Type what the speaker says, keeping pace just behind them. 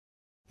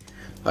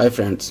Hi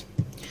friends,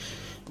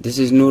 this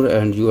is Noor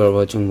and you are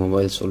watching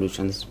Mobile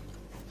Solutions.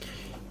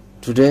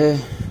 Today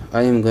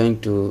I am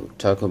going to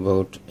talk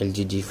about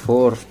LG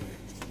G4.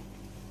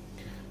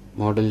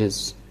 Model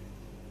is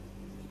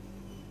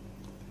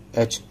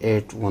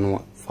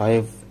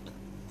H8115.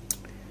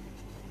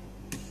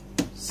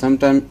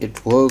 Sometimes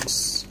it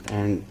works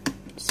and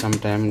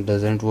sometimes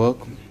doesn't work.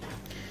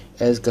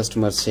 As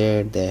customer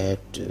said that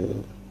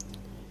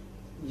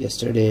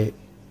yesterday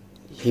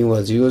he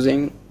was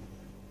using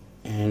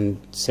and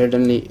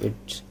suddenly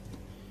it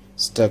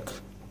stuck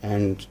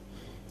and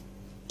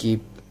keep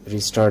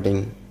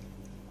restarting,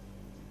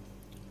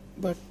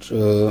 but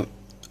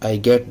I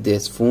get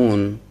this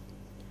phone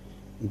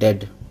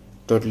dead,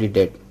 totally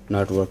dead,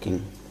 not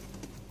working.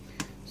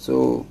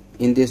 So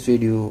in this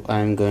video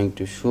I am going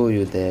to show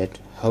you that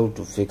how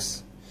to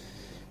fix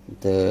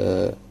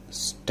the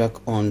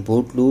stuck on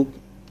boot loop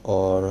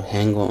or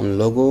hang on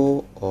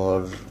logo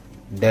or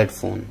dead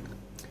phone.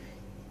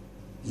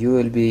 You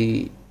will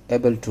be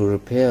able to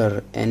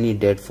repair any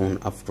dead phone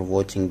after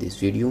watching this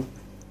video.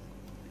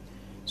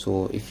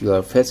 So if you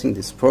are facing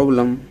this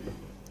problem,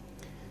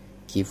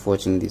 keep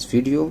watching this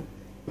video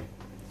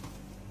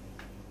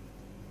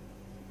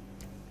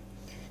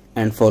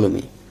and follow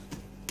me.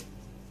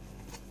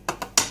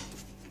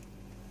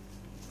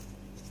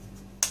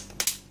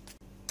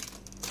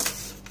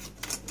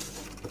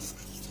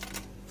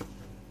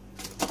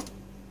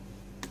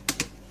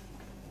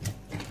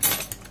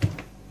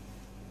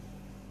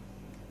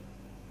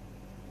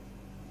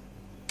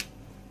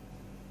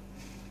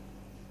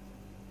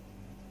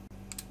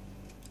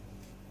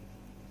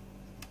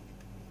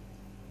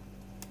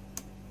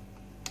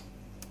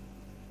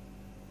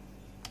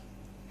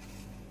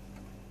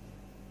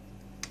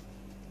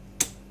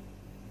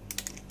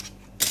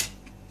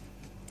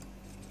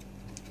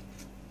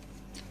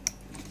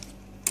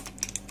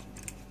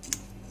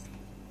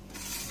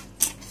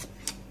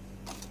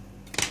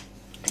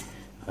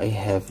 I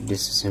have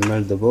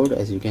disassembled the board,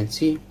 as you can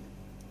see.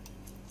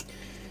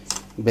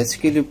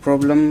 Basically,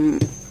 problem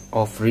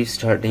of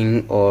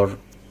restarting or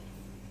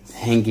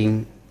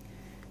hanging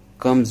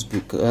comes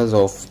because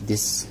of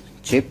this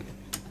chip.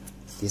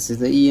 This is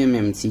the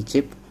emmc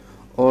chip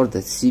or the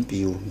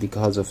CPU,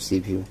 because of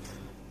CPU.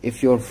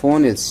 If your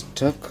phone is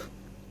stuck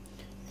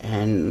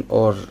and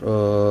or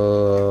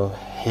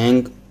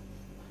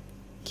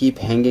keep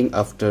hanging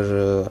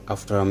after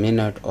a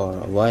minute or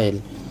a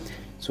while,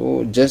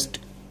 so just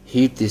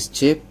heat this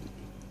chip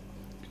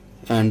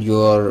and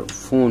your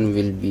phone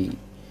will be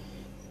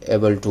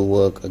able to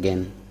work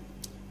again.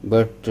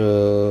 But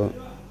here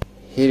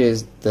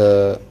is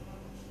the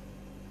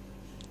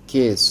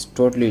case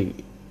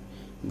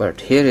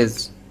here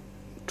is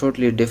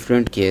totally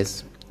different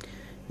case.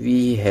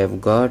 We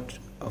have got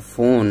a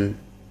phone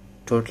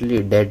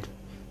totally dead,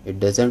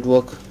 it doesn't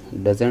work,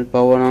 doesn't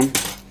power on.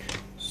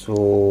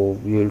 So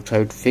we will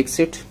try to fix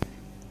it.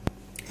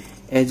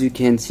 As you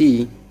can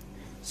see,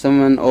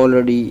 someone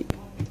already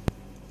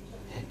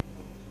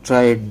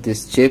tried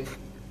this chip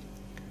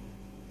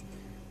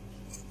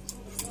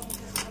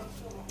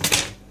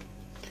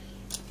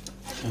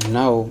and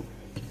now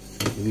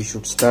we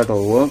should start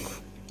our work.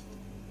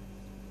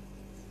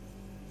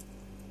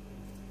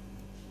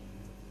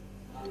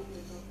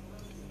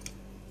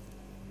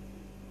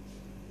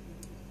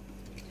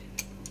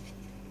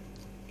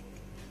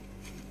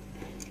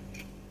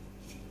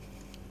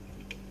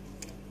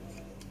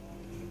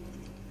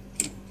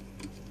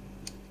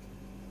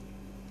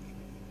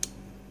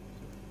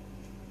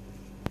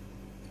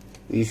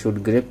 We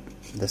should grip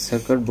the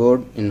circuit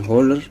board in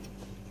holder,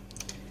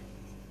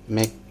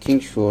 making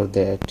sure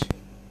that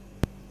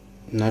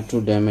not to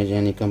damage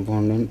any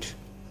component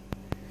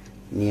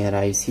near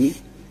IC.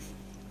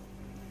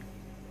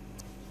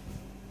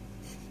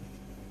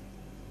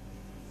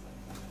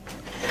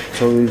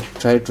 So we'll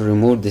try to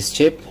remove this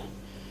chip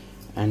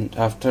and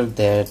after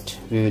that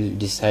we will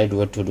decide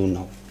what to do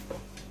now.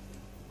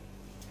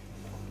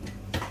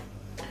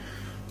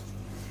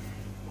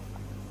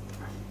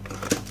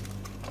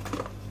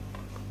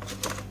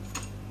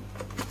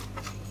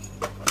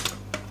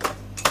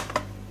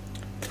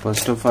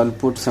 First of all,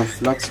 put some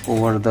flux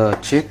over the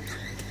chip,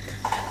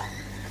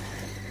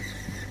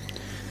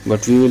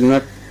 but we will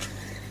not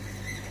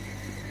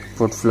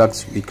put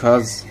flux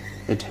because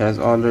it has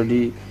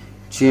already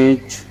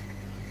changed.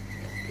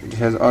 It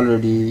has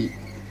already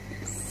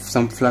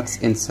some flux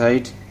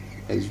inside,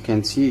 as you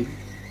can see.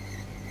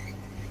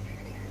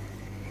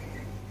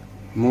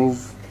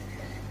 Move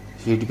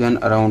heat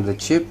gun around the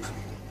chip,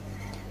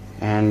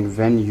 and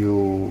when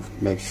you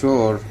make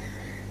sure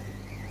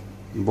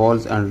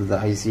balls under the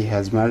IC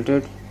has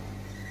melted,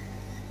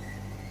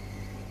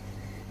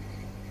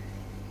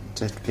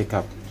 just pick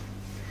up.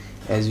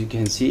 As you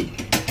can see,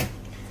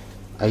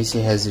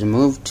 IC has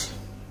removed.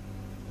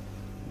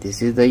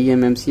 This is the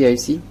emmc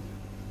IC.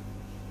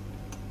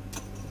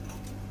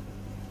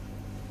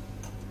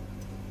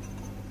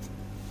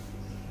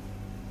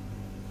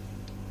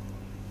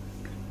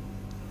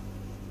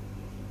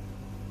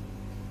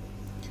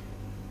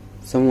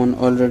 Someone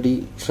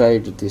already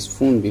tried this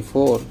phone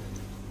before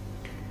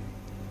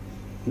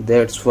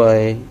That's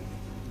why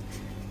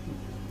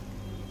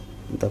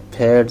the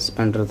pads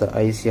under the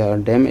IC are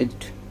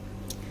damaged,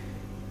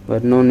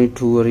 but no need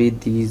to worry,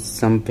 these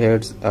some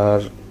pads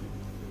are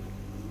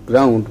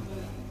ground.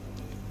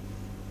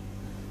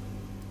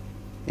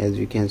 As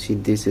you can see,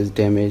 this is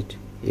damaged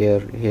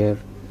here.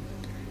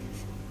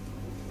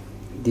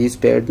 These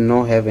pads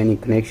no have any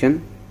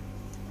connection.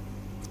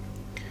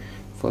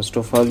 First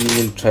of all, we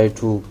will try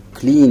to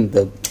clean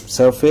the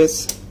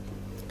surface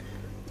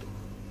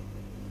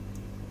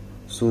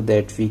so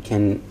that we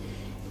can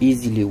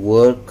easily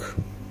work.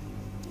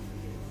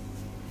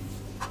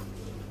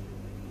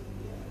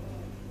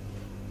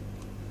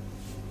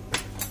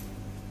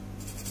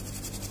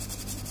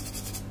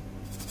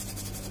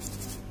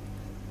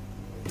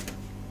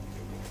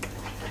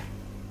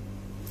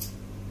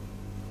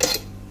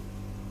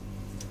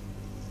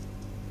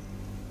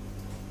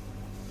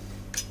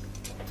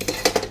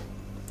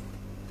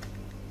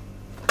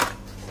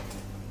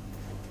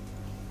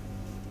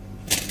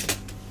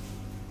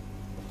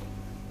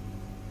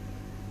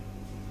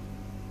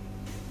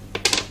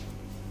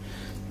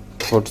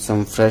 Put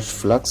some fresh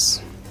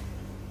flux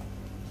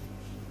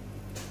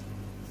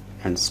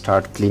and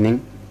start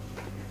cleaning.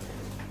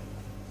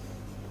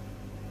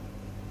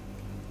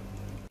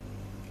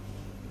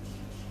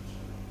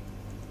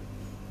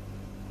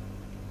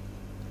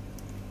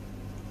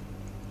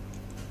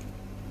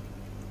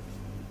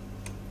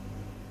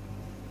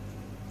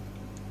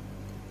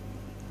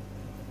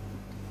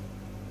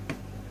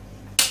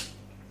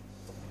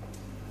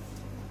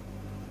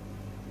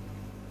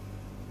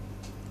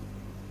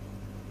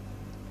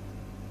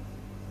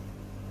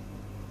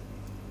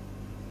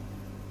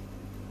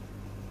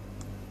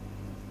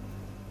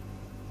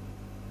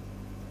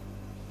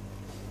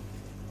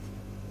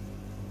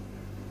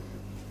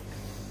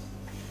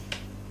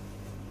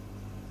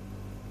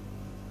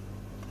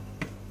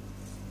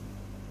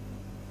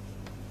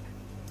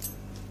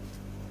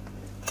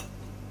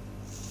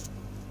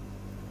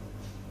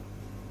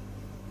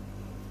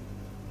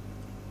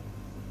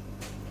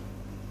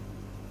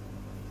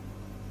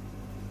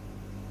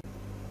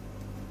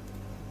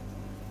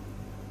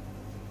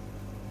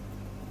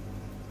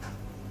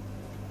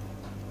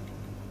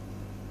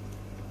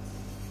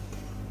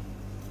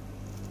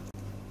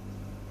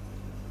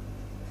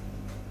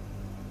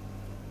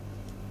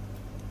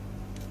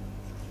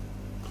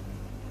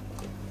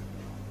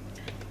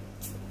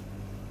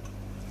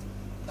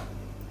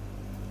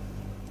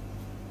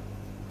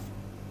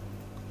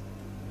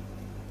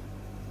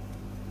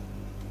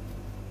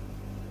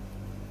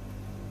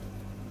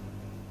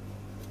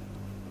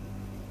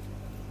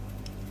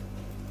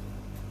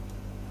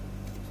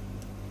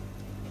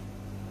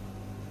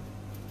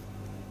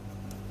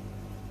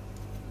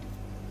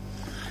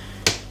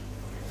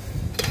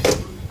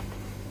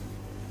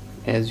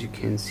 As you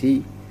can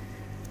see,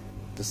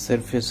 the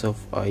surface of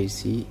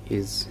IC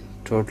is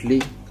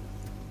totally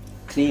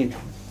clean.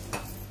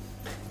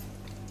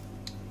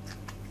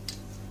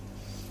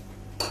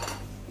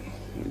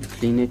 We'll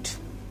clean it.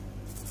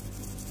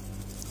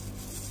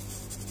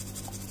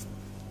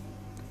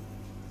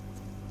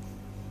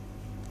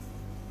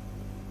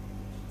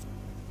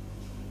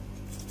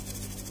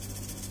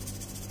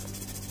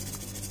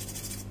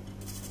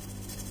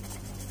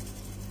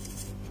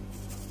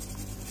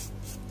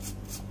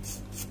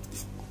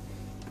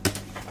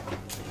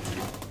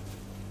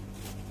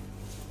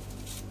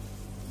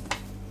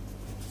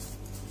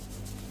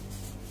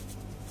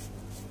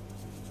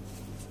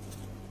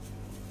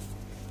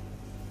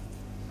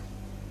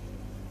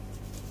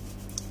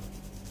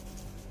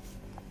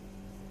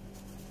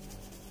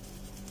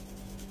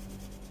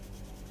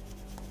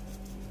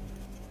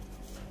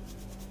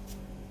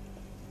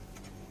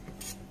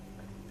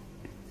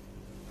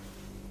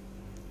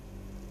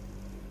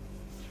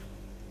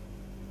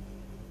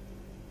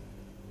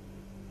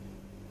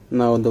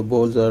 Now the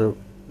balls are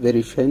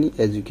very shiny,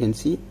 as you can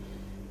see.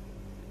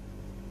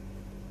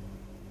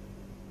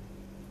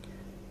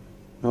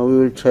 Now we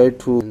will try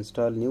to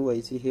install new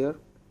IC here.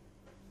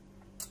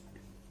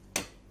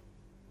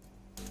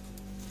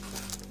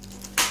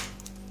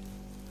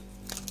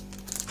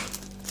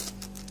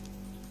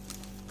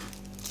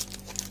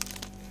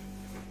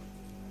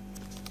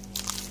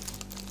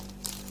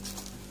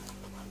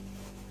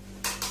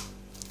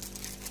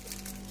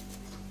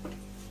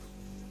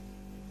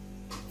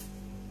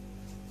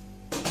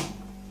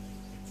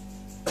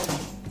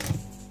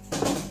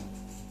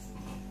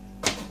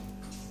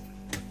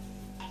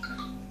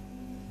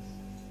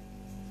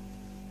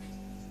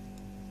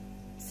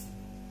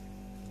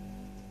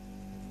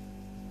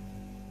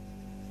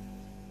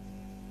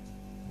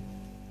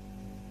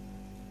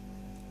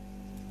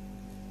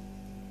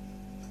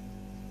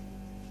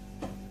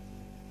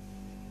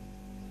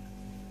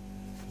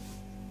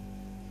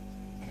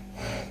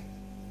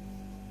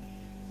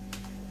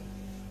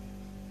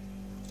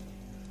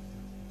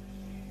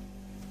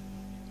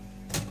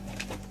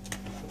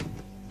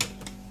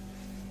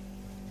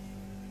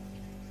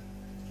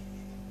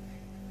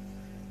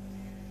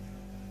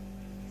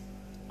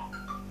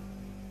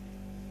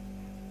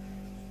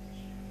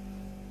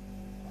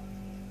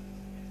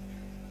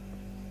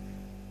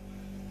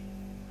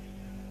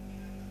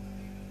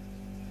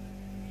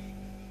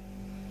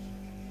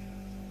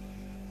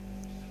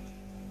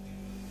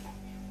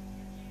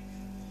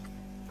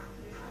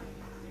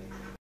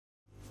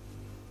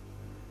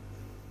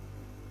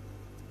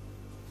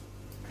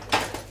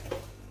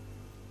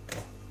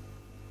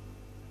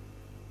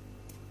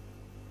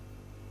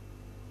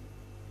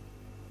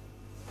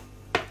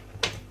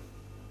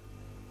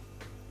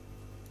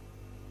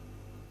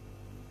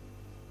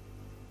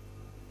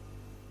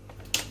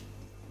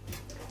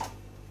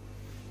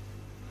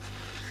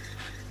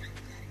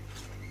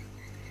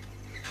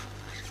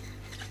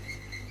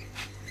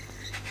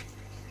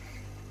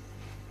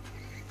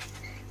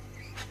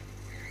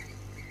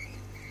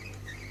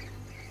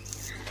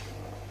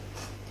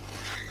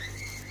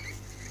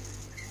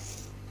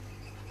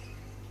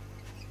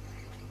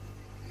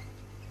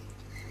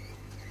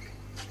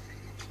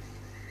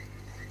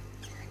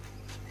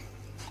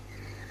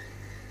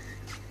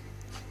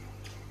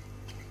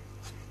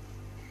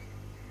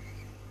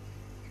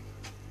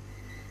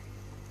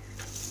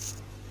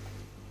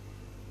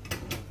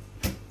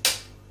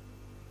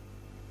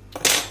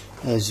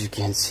 As you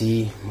can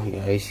see, my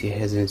IC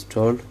has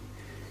installed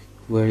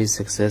very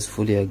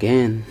successfully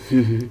again.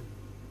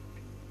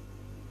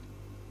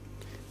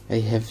 I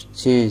have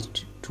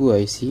changed two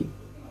IC.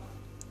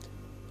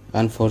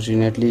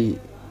 Unfortunately,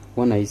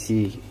 one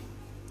IC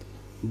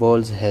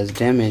balls has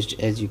damaged.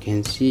 As you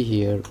can see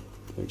here,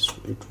 it's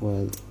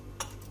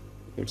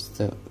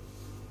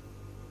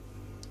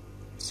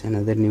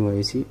another new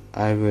IC.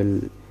 I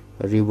will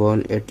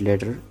reball it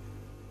later.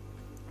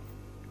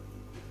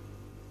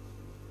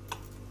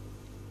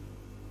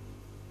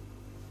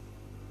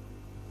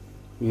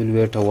 You'll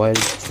wait a while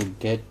to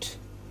get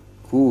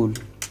cool,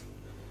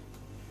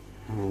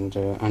 and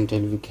until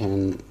we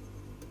can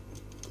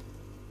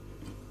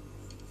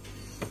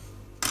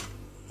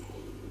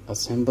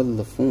assemble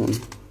the phone,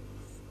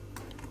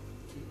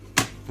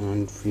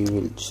 and we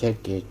will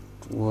check it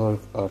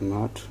work or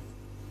not.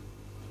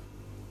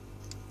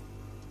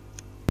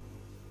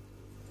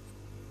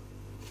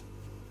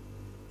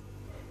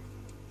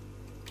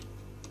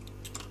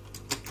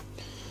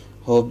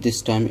 Hope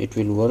this time it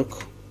will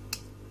work.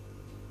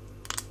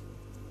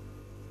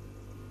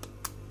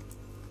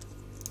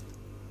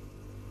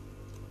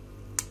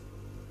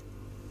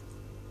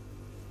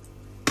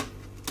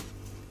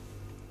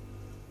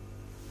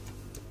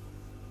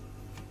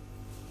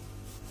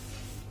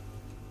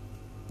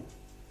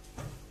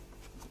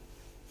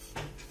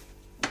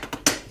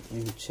 I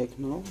will check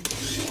now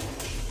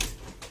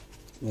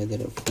whether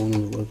the phone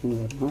is working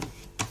or not.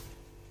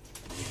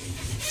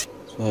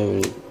 So I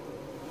will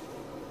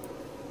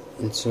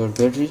insert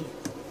battery.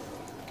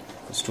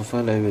 First of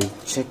all, I will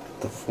check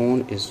the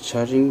phone is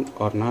charging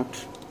or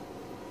not.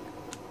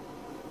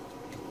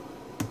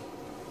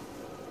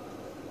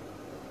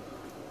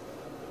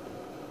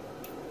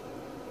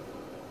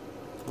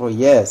 Oh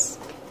yes,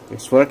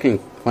 it's working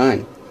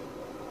fine.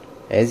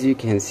 As you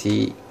can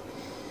see,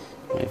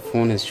 my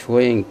phone is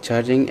showing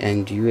charging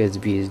and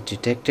USB is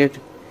detected.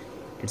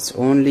 It's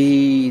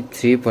only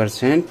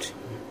 3%.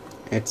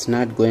 It's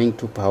not going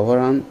to power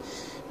on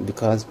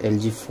because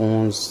LG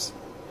phones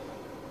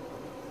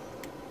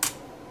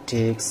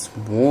takes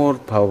more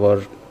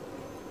power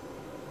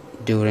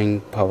during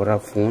power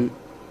up phone.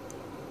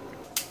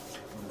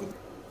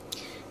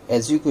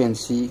 As you can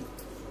see,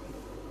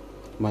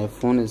 my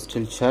phone is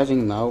still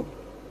charging now.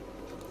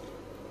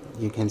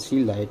 You can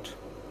see light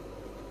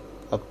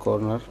up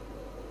corner,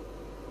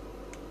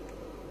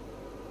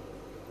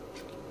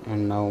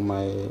 and now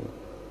my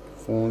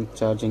phone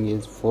charging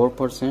is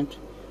 4%.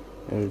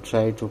 I will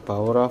try to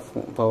power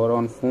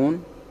on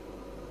phone.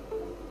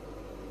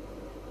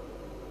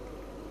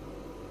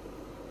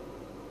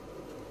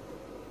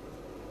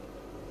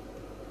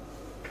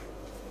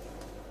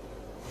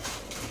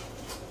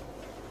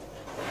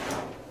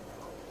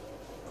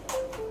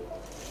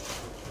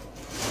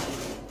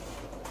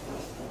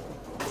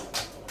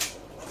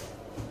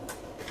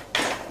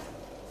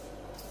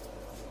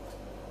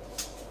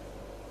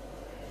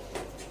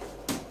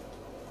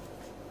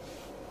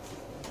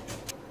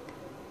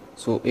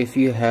 So if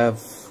you have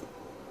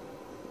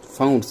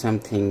found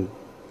something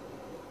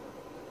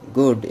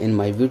good in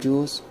my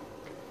videos,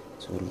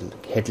 so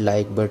hit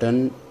like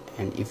button,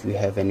 and if you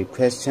have any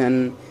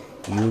question,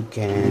 you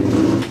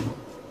can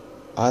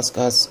ask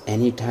us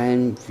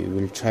anytime. We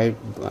will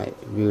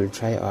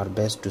try our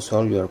best to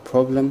solve your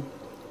problem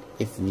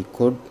if we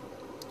could,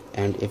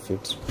 and if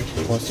it's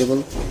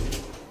possible.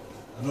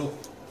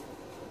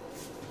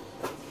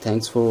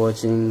 Thanks for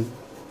watching.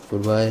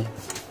 Goodbye.